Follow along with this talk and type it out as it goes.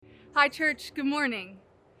Hi church, good morning.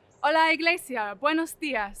 Hola iglesia, buenos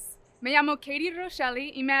días. Me llamo Katie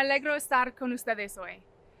Rochelle y me alegro estar con ustedes hoy.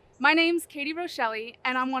 My name's Katie Rochelle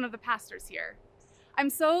and I'm one of the pastors here. I'm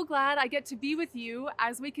so glad I get to be with you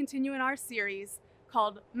as we continue in our series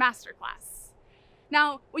called Masterclass.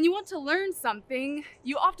 Now, when you want to learn something,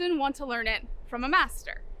 you often want to learn it from a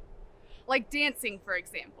master. Like dancing, for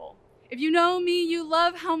example. If you know me, you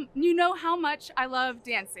know how much I love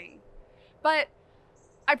dancing. But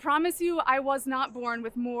I promise you, I was not born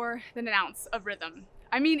with more than an ounce of rhythm.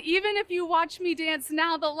 I mean, even if you watch me dance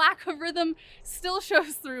now, the lack of rhythm still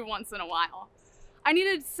shows through once in a while. I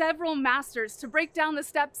needed several masters to break down the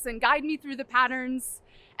steps and guide me through the patterns,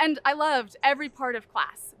 and I loved every part of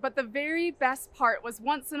class. But the very best part was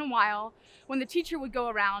once in a while when the teacher would go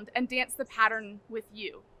around and dance the pattern with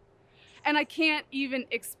you. And I can't even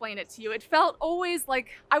explain it to you. It felt always like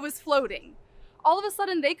I was floating. All of a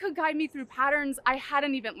sudden, they could guide me through patterns I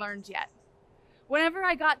hadn't even learned yet. Whenever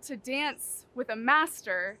I got to dance with a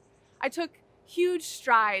master, I took huge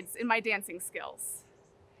strides in my dancing skills.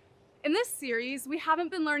 In this series, we haven't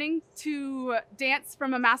been learning to dance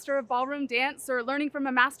from a master of ballroom dance or learning from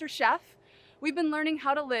a master chef. We've been learning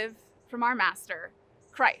how to live from our master,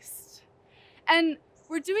 Christ. And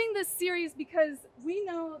we're doing this series because we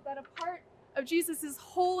know that a part of Jesus'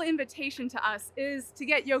 whole invitation to us is to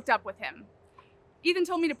get yoked up with him. Ethan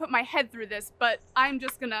told me to put my head through this, but I'm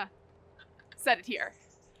just gonna set it here.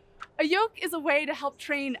 A yoke is a way to help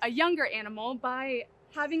train a younger animal by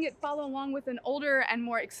having it follow along with an older and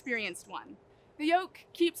more experienced one. The yoke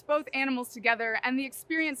keeps both animals together, and the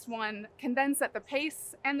experienced one can then set the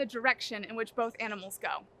pace and the direction in which both animals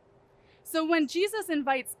go. So when Jesus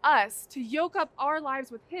invites us to yoke up our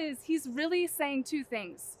lives with his, he's really saying two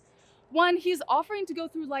things. One, he's offering to go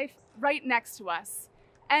through life right next to us.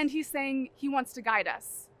 And he's saying he wants to guide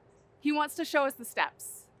us. He wants to show us the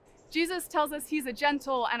steps. Jesus tells us he's a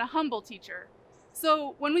gentle and a humble teacher.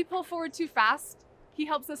 So when we pull forward too fast, he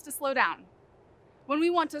helps us to slow down. When we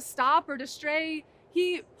want to stop or to stray,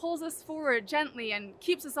 he pulls us forward gently and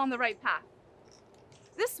keeps us on the right path.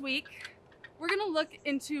 This week, we're going to look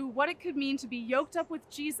into what it could mean to be yoked up with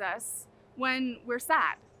Jesus when we're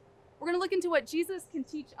sad. We're going to look into what Jesus can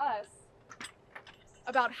teach us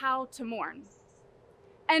about how to mourn.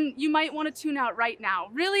 And you might want to tune out right now.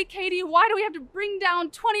 Really, Katie, why do we have to bring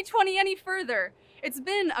down 2020 any further? It's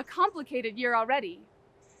been a complicated year already.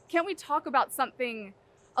 Can't we talk about something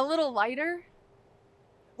a little lighter?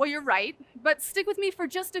 Well, you're right, but stick with me for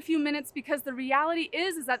just a few minutes because the reality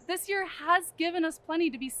is that this year has given us plenty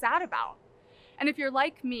to be sad about. And if you're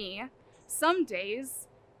like me, some days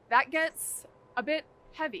that gets a bit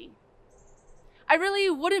heavy. I really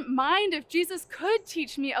wouldn't mind if Jesus could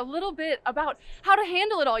teach me a little bit about how to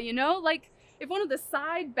handle it all, you know? Like if one of the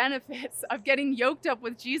side benefits of getting yoked up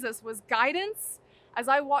with Jesus was guidance as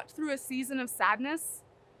I walked through a season of sadness,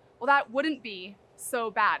 well, that wouldn't be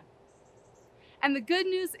so bad. And the good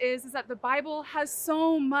news is that the Bible has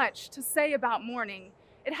so much to say about mourning.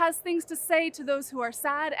 It has things to say to those who are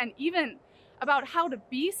sad and even about how to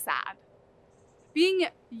be sad. Being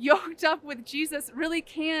yoked up with Jesus really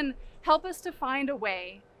can help us to find a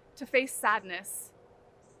way to face sadness,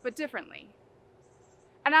 but differently.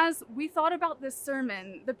 And as we thought about this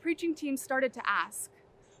sermon, the preaching team started to ask,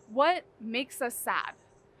 what makes us sad?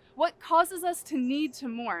 What causes us to need to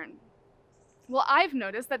mourn? Well, I've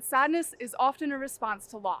noticed that sadness is often a response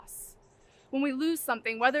to loss. When we lose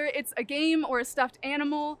something, whether it's a game or a stuffed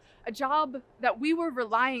animal, a job that we were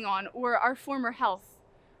relying on, or our former health,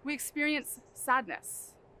 we experience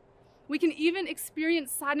sadness. We can even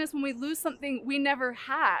experience sadness when we lose something we never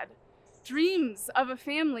had. Dreams of a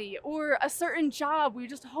family or a certain job we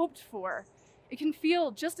just hoped for. It can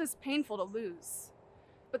feel just as painful to lose.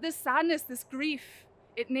 But this sadness, this grief,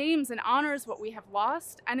 it names and honors what we have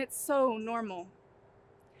lost, and it's so normal.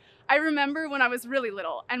 I remember when I was really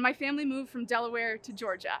little and my family moved from Delaware to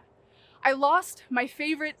Georgia. I lost my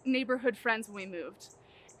favorite neighborhood friends when we moved.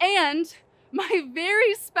 And my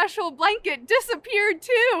very special blanket disappeared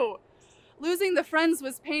too. Losing the friends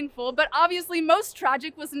was painful, but obviously most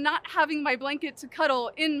tragic was not having my blanket to cuddle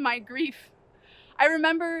in my grief. I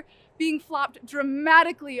remember being flopped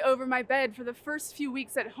dramatically over my bed for the first few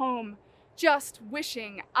weeks at home, just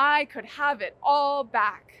wishing I could have it all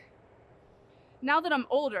back. Now that I'm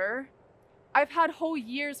older, I've had whole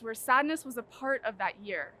years where sadness was a part of that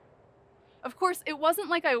year. Of course, it wasn't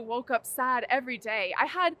like I woke up sad every day. I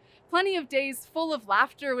had plenty of days full of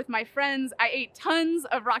laughter with my friends. I ate tons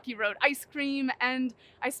of Rocky Road ice cream, and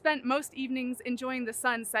I spent most evenings enjoying the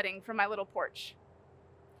sun setting from my little porch.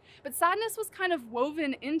 But sadness was kind of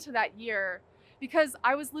woven into that year because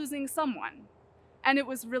I was losing someone. and it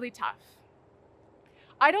was really tough.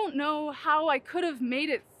 I don't know how I could have made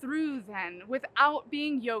it through then without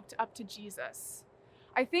being yoked up to Jesus.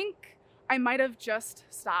 I think I might have just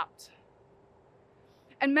stopped.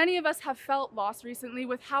 And many of us have felt lost recently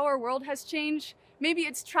with how our world has changed. Maybe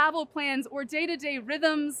it's travel plans or day-to-day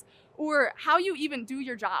rhythms or how you even do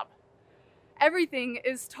your job. Everything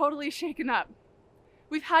is totally shaken up.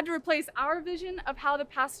 We've had to replace our vision of how the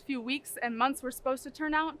past few weeks and months were supposed to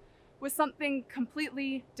turn out with something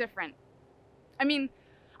completely different. I mean,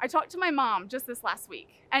 I talked to my mom just this last week,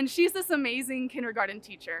 and she's this amazing kindergarten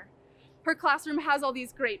teacher. Her classroom has all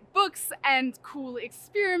these great books and cool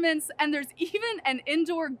experiments, and there's even an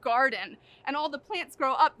indoor garden, and all the plants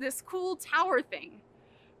grow up this cool tower thing.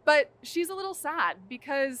 But she's a little sad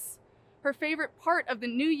because her favorite part of the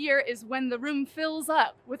new year is when the room fills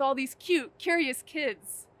up with all these cute, curious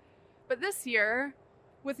kids. But this year,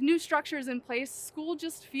 with new structures in place, school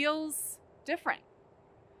just feels different.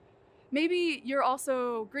 Maybe you're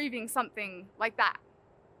also grieving something like that.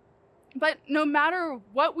 But no matter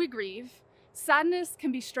what we grieve, sadness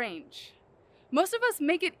can be strange. Most of us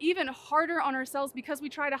make it even harder on ourselves because we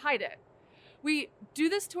try to hide it. We do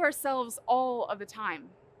this to ourselves all of the time.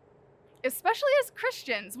 Especially as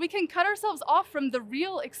Christians, we can cut ourselves off from the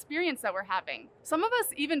real experience that we're having. Some of us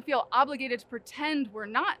even feel obligated to pretend we're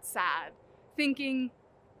not sad, thinking,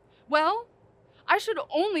 well, I should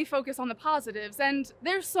only focus on the positives, and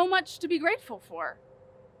there's so much to be grateful for.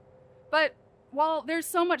 But while there's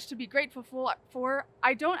so much to be grateful for,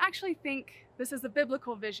 I don't actually think this is a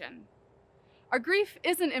biblical vision. Our grief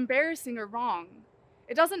isn't embarrassing or wrong.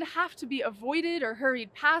 It doesn't have to be avoided or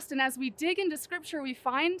hurried past, and as we dig into Scripture, we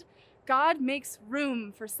find God makes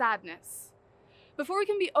room for sadness. Before we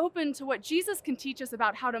can be open to what Jesus can teach us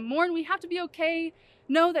about how to mourn, we have to be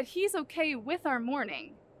know that He's okay with our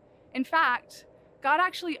mourning. In fact, God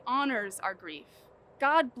actually honors our grief.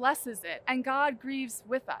 God blesses it, and God grieves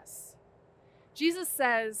with us. Jesus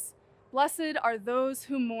says, "Blessed are those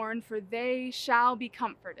who mourn, for they shall be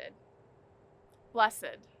comforted."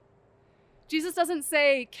 Blessed. Jesus doesn't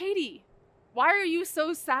say, "Katie, why are you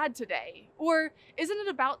so sad today?" Or, "Isn't it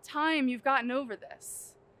about time you've gotten over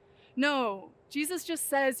this?" No, Jesus just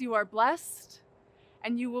says you are blessed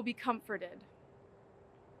and you will be comforted.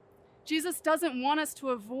 Jesus doesn't want us to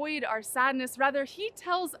avoid our sadness. Rather, He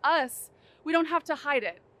tells us we don't have to hide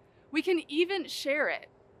it. We can even share it.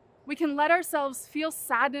 We can let ourselves feel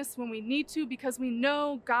sadness when we need to because we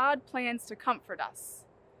know God plans to comfort us.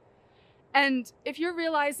 And if you're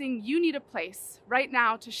realizing you need a place right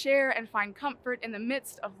now to share and find comfort in the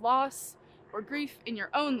midst of loss or grief in your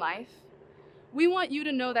own life, we want you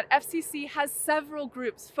to know that FCC has several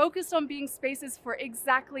groups focused on being spaces for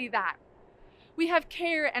exactly that. We have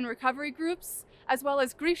care and recovery groups, as well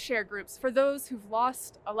as grief share groups for those who've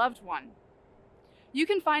lost a loved one. You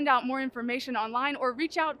can find out more information online or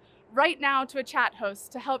reach out right now to a chat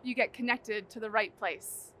host to help you get connected to the right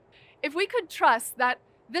place. If we could trust that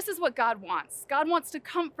this is what God wants to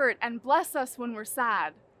comfort and bless us when we're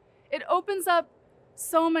sad, it opens up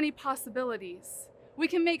so many possibilities. We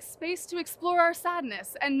can make space to explore our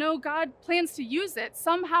sadness and know God plans to use it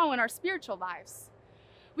somehow in our spiritual lives.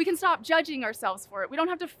 We can stop judging ourselves for it. We don't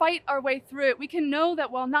have to fight our way through it. We can know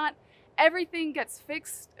that while not everything gets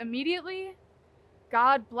fixed immediately,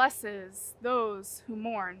 God blesses those who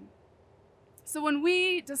mourn. So when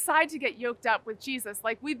we decide to get yoked up with Jesus,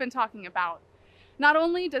 like we've been talking about, not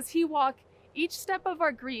only does He walk each step of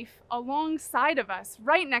our grief alongside of us,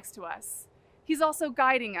 right next to us, He's also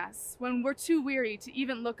guiding us when we're too weary to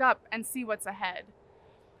even look up and see what's ahead.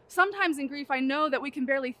 Sometimes in grief, I know that we can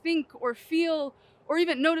barely think or feel or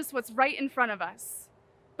even notice what's right in front of us.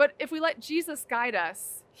 But if we let Jesus guide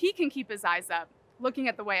us, He can keep His eyes up, looking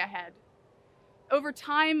at the way ahead. Over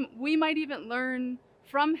time, we might even learn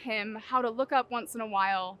from Him how to look up once in a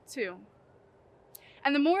while, too.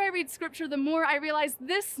 And the more I read Scripture, the more I realize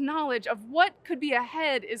this knowledge of what could be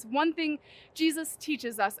ahead is one thing Jesus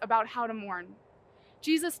teaches us about how to mourn.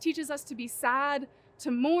 Jesus teaches us to be sad, to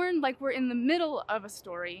mourn like we're in the middle of a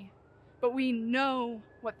story, but we know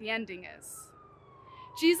what the ending is.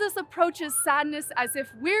 Jesus approaches sadness as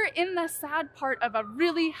if we're in the sad part of a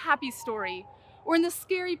really happy story, or in the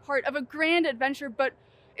scary part of a grand adventure, but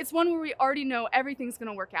it's one where we already know everything's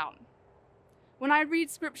going to work out. When I read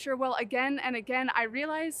Scripture, again and again, I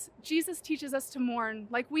realize Jesus teaches us to mourn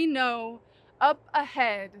like we know up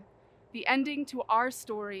ahead the ending to our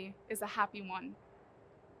story is a happy one.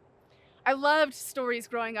 I loved stories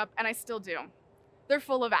growing up, and I still do. They're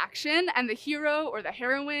full of action, and the hero or the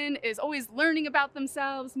heroine is always learning about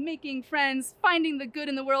themselves, making friends, finding the good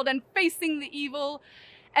in the world, and facing the evil.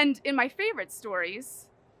 And in my favorite stories,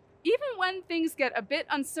 even when things get a bit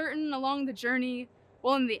uncertain along the journey,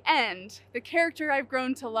 well, in the end, the character I've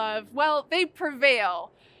grown to love, well, they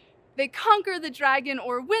prevail. They conquer the dragon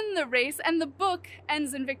or win the race, and the book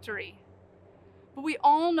ends in victory. But we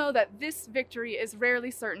all know that this victory is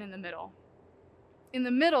rarely certain in the middle. In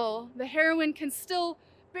the middle, the heroine can still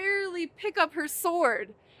barely pick up her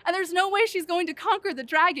sword, and there's no way she's going to conquer the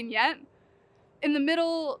dragon yet. In the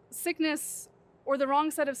middle, sickness or the wrong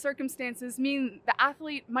set of circumstances mean the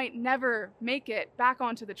athlete might never make it back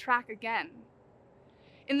onto the track again.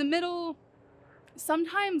 In the middle,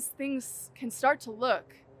 sometimes things can start to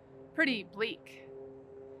look pretty bleak.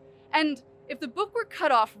 And if the book were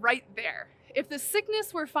cut off right there, if the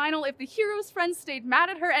sickness were final, if the hero's friends stayed mad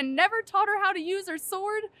at her and never taught her how to use her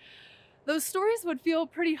sword, those stories would feel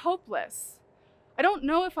pretty hopeless. I don't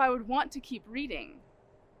know if I would want to keep reading.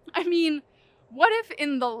 I mean, what if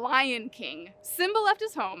in The Lion King, Simba left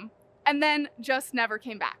his home and then just never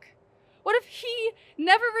came back? What if he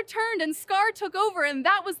never returned and Scar took over and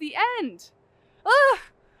that was the end? Ugh!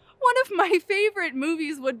 One of my favorite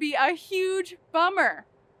movies would be a huge bummer.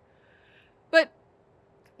 But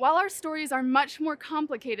while our stories are much more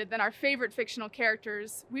complicated than our favorite fictional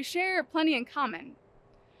characters, we share plenty in common.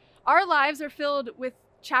 Our lives are filled with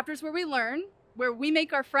chapters where we learn, where we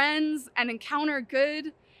make our friends and encounter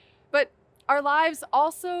good, but our lives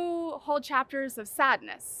also hold chapters of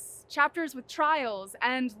sadness, chapters with trials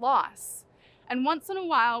and loss. And once in a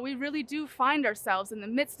while, we really do find ourselves in the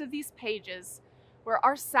midst of these pages where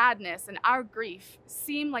our sadness and our grief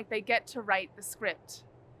seem like they get to write the script.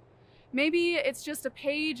 Maybe it's just a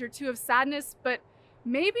page or two of sadness, but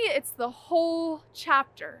maybe it's the whole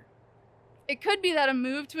chapter. It could be that a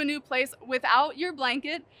move to a new place without your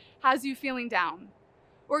blanket has you feeling down.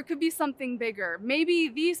 Or it could be something bigger. Maybe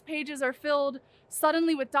these pages are filled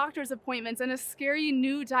suddenly with doctor's appointments and a scary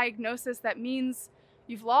new diagnosis that means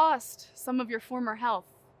you've lost some of your former health.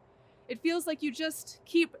 It feels like you just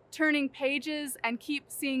keep turning pages and keep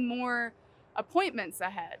seeing more appointments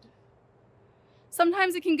ahead.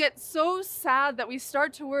 Sometimes it can get so sad that we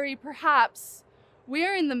start to worry perhaps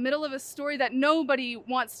we're in the middle of a story that nobody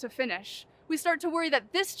wants to finish. We start to worry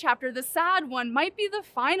that this chapter, the sad one, might be the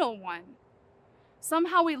final one.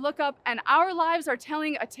 Somehow we look up and our lives are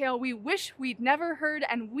telling a tale we wish we'd never heard,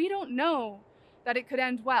 and we don't know that it could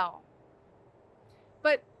end well.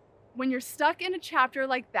 But when you're stuck in a chapter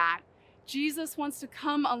like that, Jesus wants to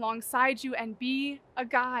come alongside you and be a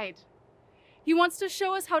guide. He wants to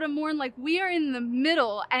show us how to mourn like we are in the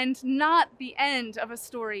middle and not the end of a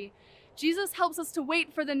story. Jesus helps us to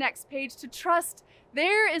wait for the next page, to trust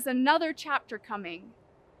there is another chapter coming,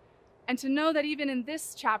 and to know that even in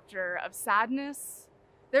this chapter of sadness,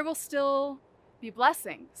 there will still be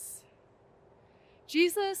blessings.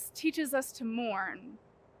 Jesus teaches us to mourn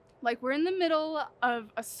like we're in the middle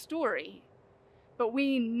of a story, but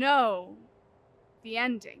we know the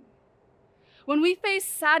ending. When we face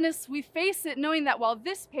sadness, we face it knowing that while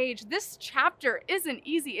this page, this chapter isn't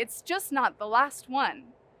easy, it's just not the last one.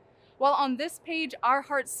 While on this page, our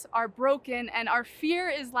hearts are broken and our fear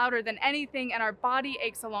is louder than anything and our body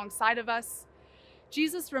aches alongside of us,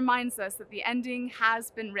 Jesus reminds us that the ending has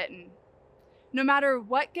been written. No matter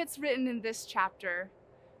what gets written in this chapter,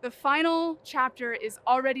 the final chapter is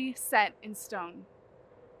already set in stone.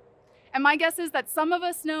 And my guess is that some of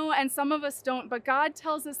us know and some of us don't, but God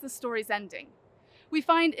tells us the story's ending. We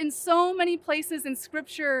find in so many places in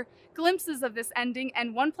Scripture glimpses of this ending,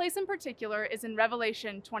 and one place in particular is in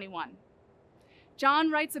Revelation 21. John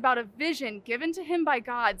writes about a vision given to him by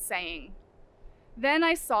God, saying, "Then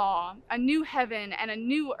I saw a new heaven and a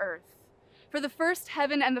new earth. For the first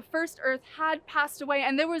heaven and the first earth had passed away,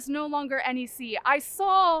 and there was no longer any sea. I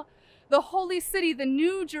saw the holy city, the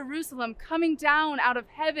new Jerusalem, coming down out of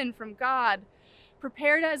heaven from God,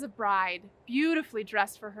 prepared as a bride, beautifully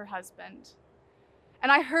dressed for her husband.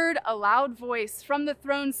 And I heard a loud voice from the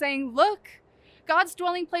throne saying, 'Look, God's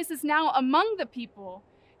dwelling place is now among the people.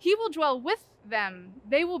 He will dwell with them.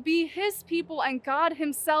 They will be his people, and God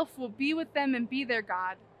himself will be with them and be their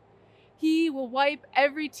God. He will wipe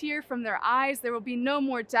every tear from their eyes. There will be no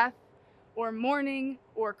more death or mourning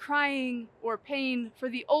or crying or pain, for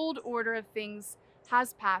the old order of things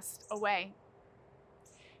has passed away.'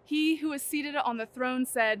 He who is seated on the throne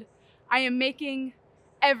said, 'I am making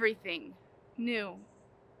everything new.'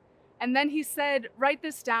 And then he said, 'Write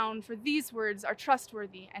this down, for these words are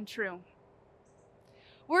trustworthy and true.'"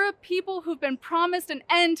 We're a people who've been promised an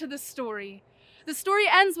end to the story. The story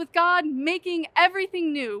ends with God making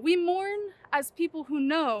everything new. We mourn as people who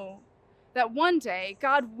know that one day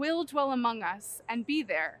God will dwell among us and be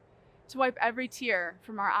there to wipe every tear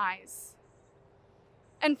from our eyes.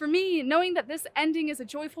 And for me, knowing that this ending is a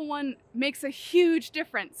joyful one makes a huge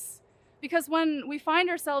difference. Because when we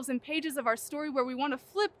find ourselves in pages of our story where we want to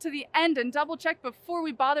flip to the end and double check before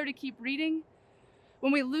we bother to keep reading,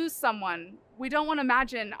 when we lose someone, we don't want to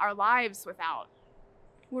imagine our lives without.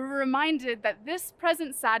 We're reminded that this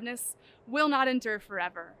present sadness will not endure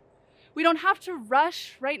forever. We don't have to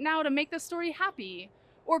rush right now to make the story happy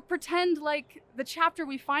or pretend like the chapter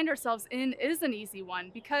we find ourselves in is an easy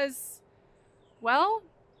one because, well,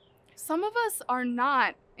 some of us are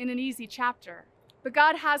not in an easy chapter. But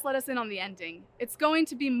God has let us in on the ending. It's going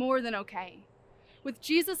to be more than okay. With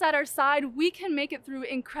Jesus at our side, we can make it through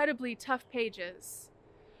incredibly tough pages.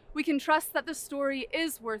 We can trust that the story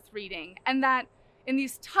is worth reading and that in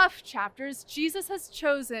these tough chapters, Jesus has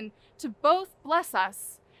chosen to both bless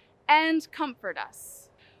us and comfort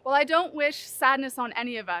us. While I don't wish sadness on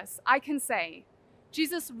any of us, I can say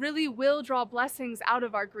Jesus really will draw blessings out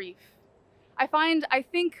of our grief. I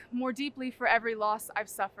think more deeply for every loss I've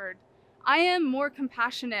suffered. I am more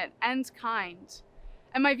compassionate and kind,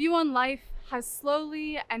 and my view on life has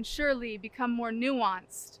slowly and surely become more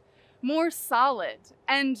nuanced, more solid,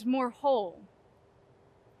 and more whole.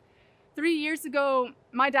 3 years ago,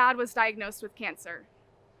 my dad was diagnosed with cancer.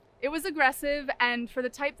 It was aggressive, and for the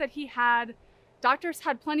type that he had, doctors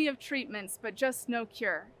had plenty of treatments, but just no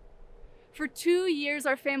cure. For 2 years,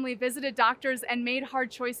 our family visited doctors and made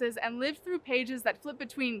hard choices and lived through pages that flip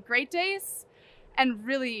between great days and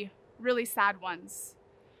really sad ones.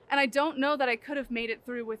 And I don't know that I could have made it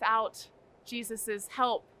through without Jesus's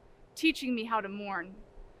help teaching me how to mourn.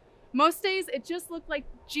 Most days, it just looked like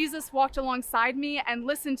Jesus walked alongside me and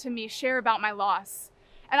listened to me share about my loss.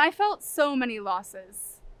 And I felt so many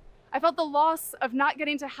losses. I felt the loss of not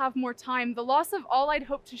getting to have more time, the loss of all I'd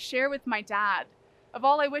hoped to share with my dad, of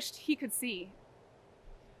all I wished he could see.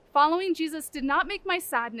 Following Jesus did not make my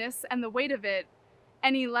sadness and the weight of it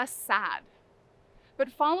any less sad. But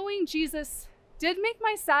following Jesus did make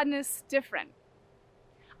my sadness different.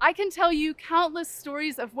 I can tell you countless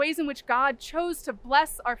stories of ways in which God chose to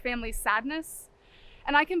bless our family's sadness,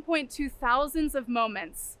 and I can point to thousands of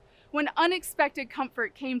moments when unexpected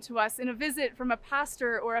comfort came to us in a visit from a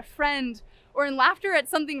pastor or a friend, or in laughter at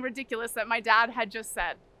something ridiculous that my dad had just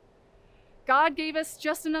said. God gave us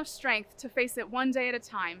just enough strength to face it one day at a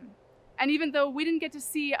time, and even though we didn't get to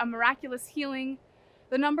see a miraculous healing,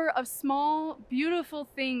 the number of small, beautiful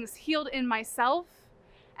things healed in myself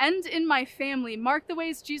and in my family marked the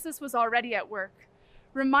ways Jesus was already at work,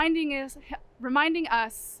 reminding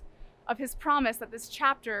us of his promise that this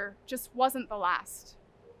chapter just wasn't the last.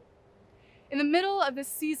 In the middle of this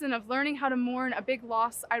season of learning how to mourn a big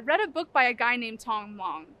loss, I read a book by a guy named Tom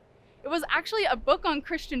Long. It was actually a book on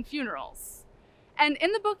Christian funerals. And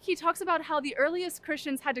in the book, he talks about how the earliest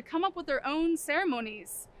Christians had to come up with their own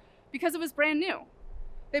ceremonies because it was brand new.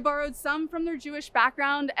 They borrowed some from their Jewish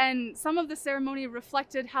background, and some of the ceremony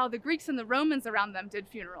reflected how the Greeks and the Romans around them did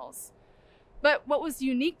funerals. But what was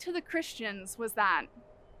unique to the Christians was that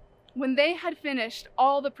when they had finished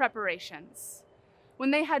all the preparations,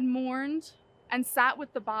 when they had mourned and sat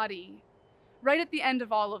with the body, right at the end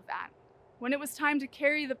of all of that, when it was time to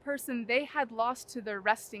carry the person they had lost to their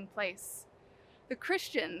resting place, the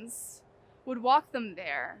Christians would walk them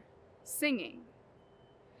there singing.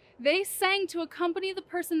 They sang to accompany the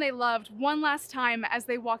person they loved one last time as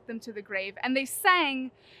they walked them to the grave. And they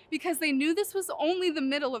sang because they knew this was only the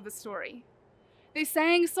middle of the story. They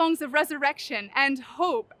sang songs of resurrection and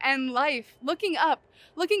hope and life, looking up,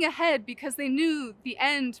 looking ahead because they knew the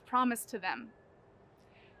end promised to them.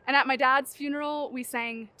 And at my dad's funeral, we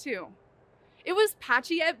sang too. It was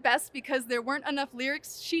patchy at best because there weren't enough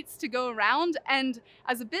lyrics sheets to go around. And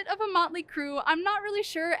as a bit of a motley crew, I'm not really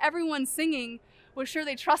sure everyone singing was sure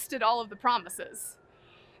they trusted all of the promises.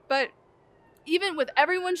 But even with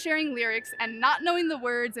everyone sharing lyrics and not knowing the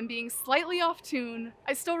words and being slightly off tune,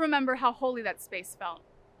 I still remember how holy that space felt.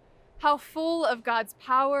 How full of God's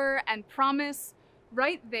power and promise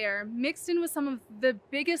right there, mixed in with some of the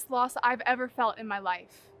biggest loss I've ever felt in my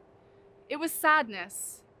life. It was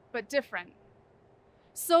sadness, but different.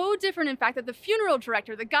 So different, in fact, that the funeral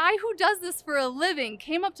director, the guy who does this for a living,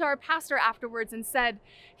 came up to our pastor afterwards and said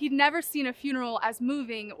he'd never seen a funeral as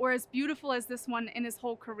moving or as beautiful as this one in his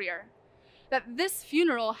whole career. That this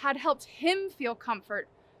funeral had helped him feel comfort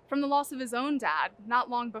from the loss of his own dad not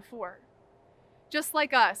long before. Just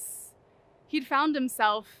like us, he'd found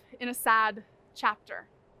himself in a sad chapter.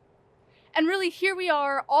 And really, here we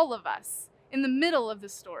are, all of us, in the middle of the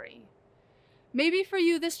story. Maybe for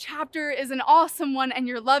you, this chapter is an awesome one and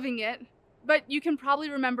you're loving it, but you can probably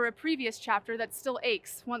remember a previous chapter that still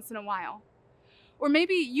aches once in a while. Or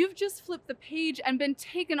maybe you've just flipped the page and been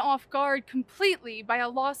taken off guard completely by a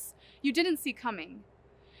loss you didn't see coming.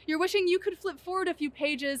 You're wishing you could flip forward a few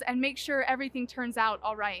pages and make sure everything turns out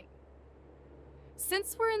all right.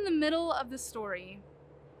 Since we're in the middle of the story,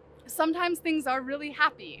 sometimes things are really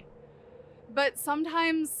happy, but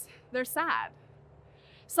sometimes they're sad.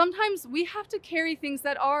 Sometimes we have to carry things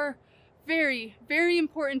that are very, very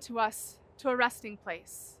important to us to a resting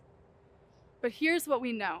place. But here's what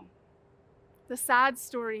we know. The sad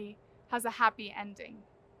story has a happy ending.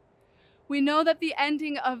 We know that the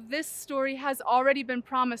ending of this story has already been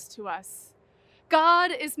promised to us.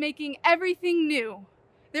 God is making everything new.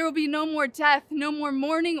 There will be no more death, no more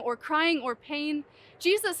mourning or crying or pain.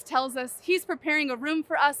 Jesus tells us he's preparing a room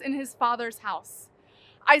for us in his Father's house.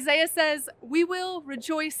 Isaiah says, we will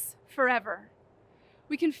rejoice forever.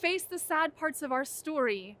 We can face the sad parts of our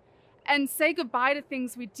story and say goodbye to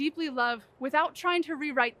things we deeply love without trying to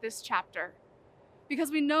rewrite this chapter,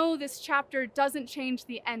 because we know this chapter doesn't change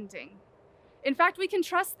the ending. In fact, we can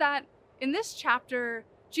trust that in this chapter,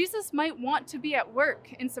 Jesus might want to be at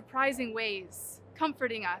work in surprising ways,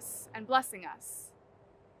 comforting us and blessing us.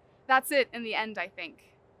 That's it in the end, I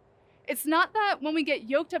think. It's not that when we get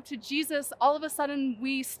yoked up to Jesus, all of a sudden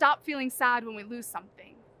we stop feeling sad when we lose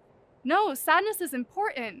something. No, sadness is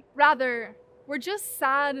important. Rather, we're just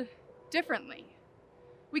sad differently.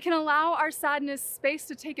 We can allow our sadness space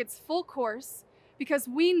to take its full course because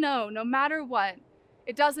we know no matter what,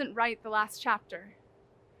 it doesn't write the last chapter.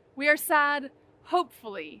 We are sad,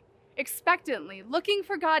 hopefully, expectantly, looking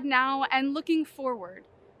for God now and looking forward,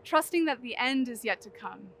 trusting that the end is yet to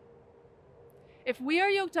come. If we are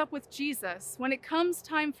yoked up with Jesus, when it comes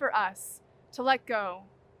time for us to let go,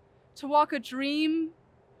 to walk a dream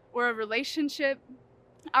or a relationship,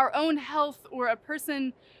 our own health or a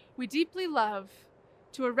person we deeply love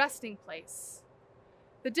to a resting place,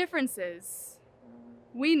 the difference is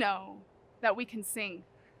we know that we can sing.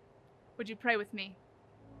 Would you pray with me?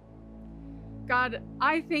 God,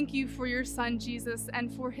 I thank you for your Son, Jesus,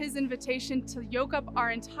 and for his invitation to yoke up our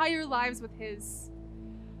entire lives with his.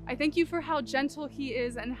 I thank you for how gentle he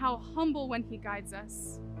is and how humble when he guides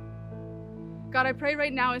us. God, I pray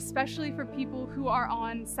right now, especially for people who are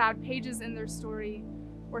on sad pages in their story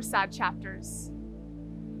or sad chapters.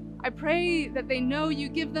 I pray that they know you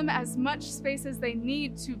give them as much space as they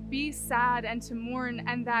need to be sad and to mourn,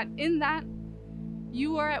 and that in that,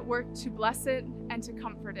 you are at work to bless it and to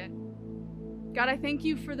comfort it. God, I thank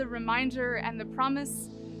you for the reminder and the promise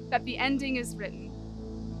that the ending is written.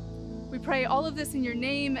 We pray all of this in your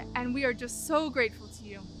name, and we are just so grateful to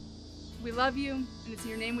you. We love you, and it's in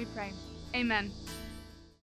your name we pray. Amen.